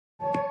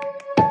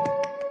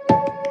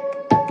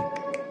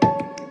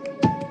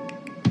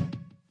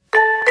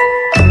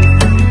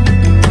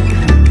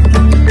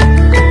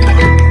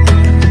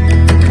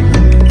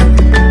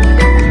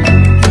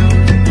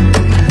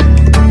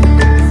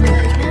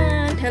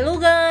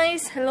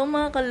Hello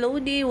mga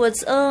kalodi!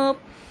 What's up?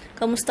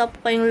 Kamusta po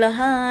kayong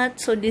lahat?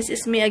 So this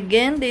is me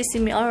again, Daisy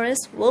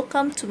Miares.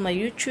 Welcome to my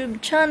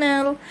YouTube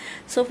channel.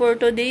 So for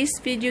today's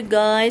video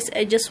guys,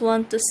 I just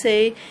want to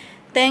say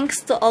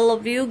thanks to all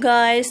of you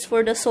guys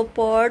for the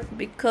support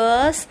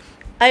because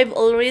I've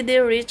already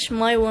reached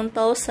my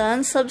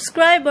 1,000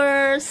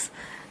 subscribers.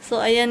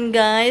 So ayan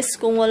guys,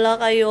 kung wala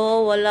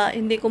kayo,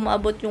 hindi ko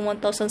maabot yung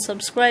 1,000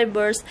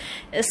 subscribers,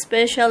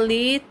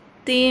 especially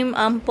Team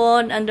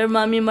Ampon under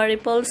Mami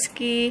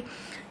Maripolski,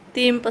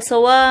 Team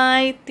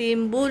Pasaway,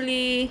 Team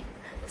Bully,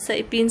 sa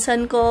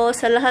ipinsan ko,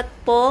 sa lahat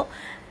po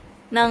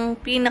ng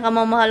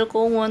pinakamamahal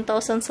kong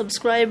 1,000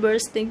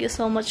 subscribers. Thank you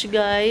so much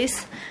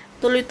guys.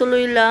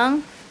 Tuloy-tuloy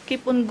lang.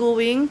 Keep on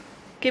going.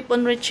 Keep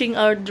on reaching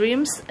our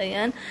dreams.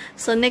 Ayan.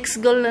 So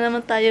next goal na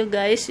naman tayo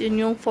guys. Yun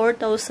yung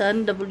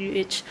 4,000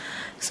 WH.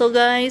 So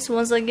guys,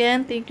 once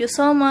again, thank you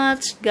so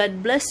much.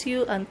 God bless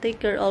you and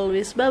take care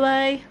always.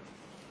 Bye-bye.